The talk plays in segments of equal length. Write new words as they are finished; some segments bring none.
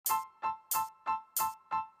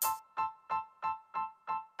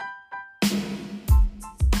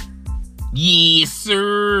Yes,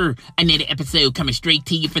 sir. Another episode coming straight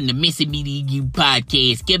to you from the Missy Media You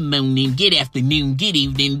podcast. Good morning, good afternoon, good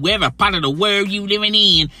evening, wherever part of the world you living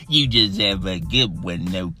in. You just have a good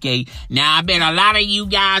one, okay? Now, I bet a lot of you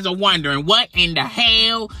guys are wondering what in the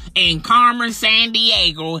hell in Carmen, San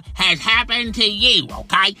Diego has happened to you,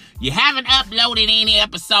 okay? You haven't uploaded any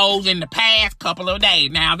episodes in the past couple of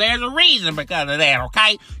days. Now, there's a reason because of that,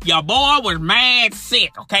 okay? Your boy was mad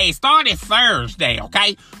sick, okay? It started Thursday,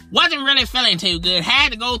 okay? Wasn't really feeling too good.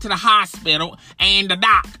 Had to go to the hospital, and the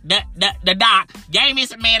doc gave me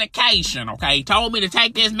some medication, okay? Told me to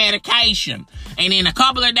take this medication, and in a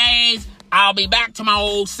couple of days, I'll be back to my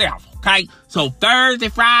old self, okay? So Thursday,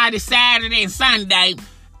 Friday, Saturday, and Sunday,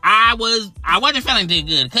 I wasn't feeling too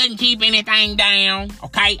good. Couldn't keep anything down,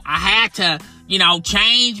 okay? I had to,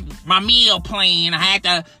 change my meal plan. I had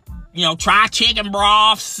to, try chicken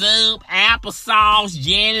broth, soup, applesauce,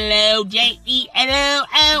 Jello, Jello,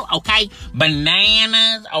 okay?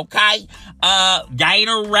 Bananas, okay?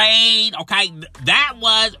 Gatorade, okay? That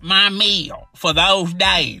was my meal for those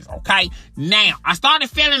days, okay? Now, I started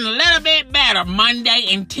feeling a little bit better Monday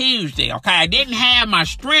and Tuesday, okay? I didn't have my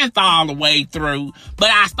strength all the way through, but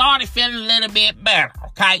I started feeling a little bit better,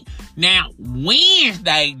 okay? Now,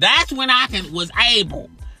 Wednesday, that's when I was able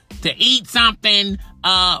to eat something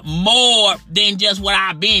more than just what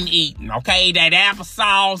I've been eating, okay? That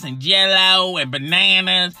applesauce and Jello and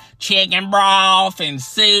bananas, chicken broth and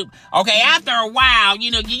soup. Okay, after a while,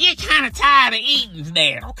 you get kind of tired of eating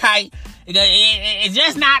that, okay? It's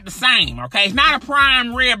just not the same, okay? It's not a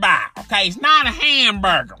prime ribeye, okay? It's not a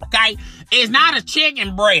hamburger, okay? It's not a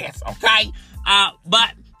chicken breast, okay?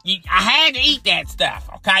 But I had to eat that stuff,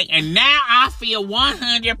 okay? And now I feel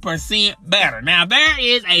 100% better. Now, there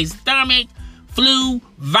is a stomach flu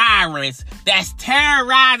virus that's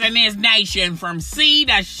terrorizing this nation from sea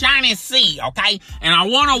to shining sea, okay? And I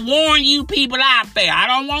want to warn you people out there. I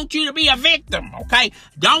don't want you to be a victim, okay?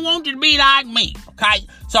 Don't want you to be like me, okay?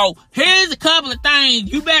 So here's a couple of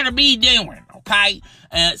things you better be doing, okay?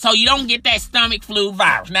 So you don't get that stomach flu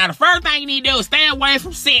virus. Now, the first thing you need to do is stay away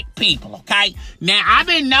from sick people, okay? Now, I've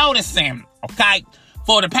been noticing, okay,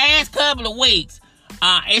 for the past couple of weeks,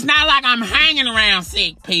 it's not like I'm hanging around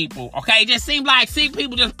sick people, okay? It just seems like sick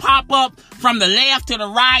people just pop up from the left to the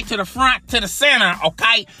right, to the front, to the center,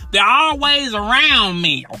 okay? They're always around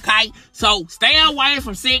me, okay? So stay away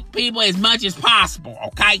from sick people as much as possible,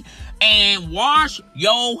 okay? And wash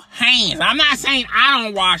your hands. I'm not saying I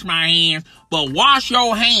don't wash my hands, but wash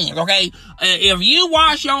your hands, okay? If you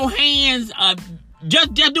wash your hands,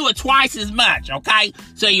 just do it twice as much, okay?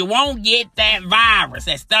 So you won't get that virus,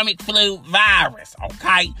 that stomach flu virus,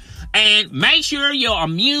 okay? And make sure your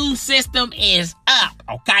immune system is up,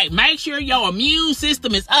 okay? Make sure your immune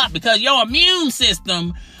system is up, because your immune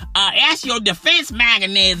system, that's your defense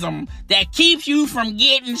mechanism that keeps you from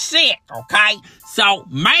getting sick, okay? So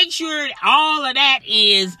make sure all of that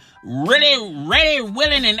is really ready,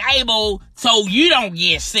 willing, and able so you don't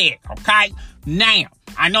get sick, okay? Now,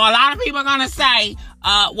 I know a lot of people are going to say,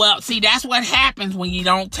 that's what happens when you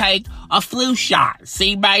don't take a flu shot.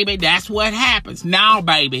 See, baby, that's what happens. No,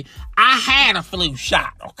 baby, I had a flu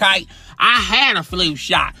shot, okay? I had a flu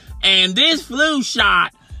shot. And this flu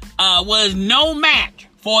shot was no match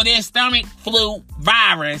for this stomach flu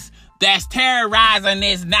virus that's terrorizing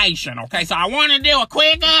this nation, okay? So I want to do a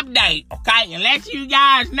quick update, okay? And let you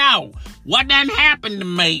guys know what done happened to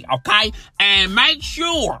me, okay? And make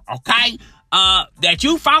sure, okay, that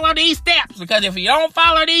you follow these steps, because if you don't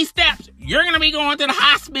follow these steps, you're going to be going to the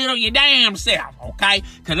hospital your damn self, okay?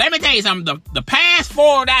 Because let me tell you something, the past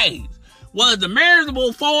 4 days was the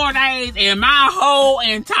miserable 4 days in my whole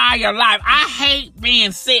entire life. I hate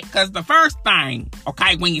being sick, because the first thing,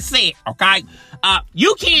 okay, when you're sick, okay,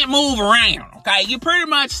 you can't move around, okay? You're pretty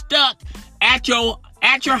much stuck at your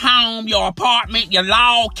home, your apartment, your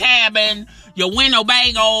log cabin, your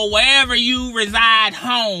Winnebago, wherever you reside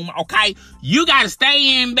home, okay? You got to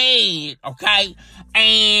stay in bed, okay?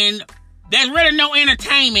 And there's really no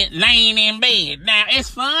entertainment laying in bed. Now, it's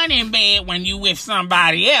fun in bed when you with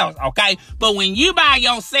somebody else, okay? But when you by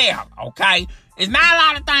yourself, okay, it's not a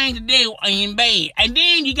lot of things to do in bed. And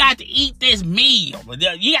then you got to eat this meal.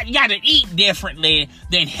 You got to eat differently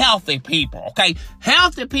than healthy people, okay?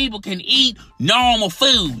 Healthy people can eat normal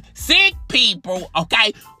food. Sick people,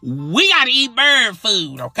 okay, we got to eat bird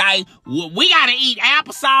food, okay? We got to eat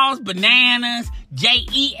applesauce, bananas,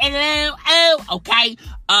 Jello, okay?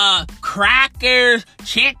 Crackers,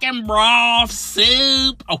 chicken broth,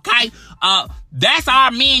 soup, okay? That's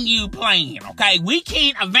our menu plan, okay? We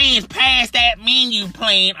can't advance past that menu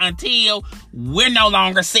plan until we're no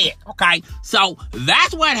longer sick, okay? So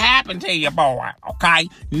that's what happened to your boy, okay?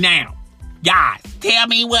 Now, Guys, tell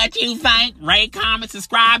me what you think. Rate, comment,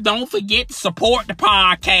 subscribe. Don't forget to support the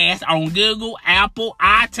podcast on Google, Apple,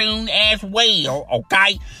 iTunes as well,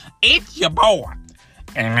 okay? It's your boy.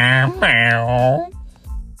 And I'm out.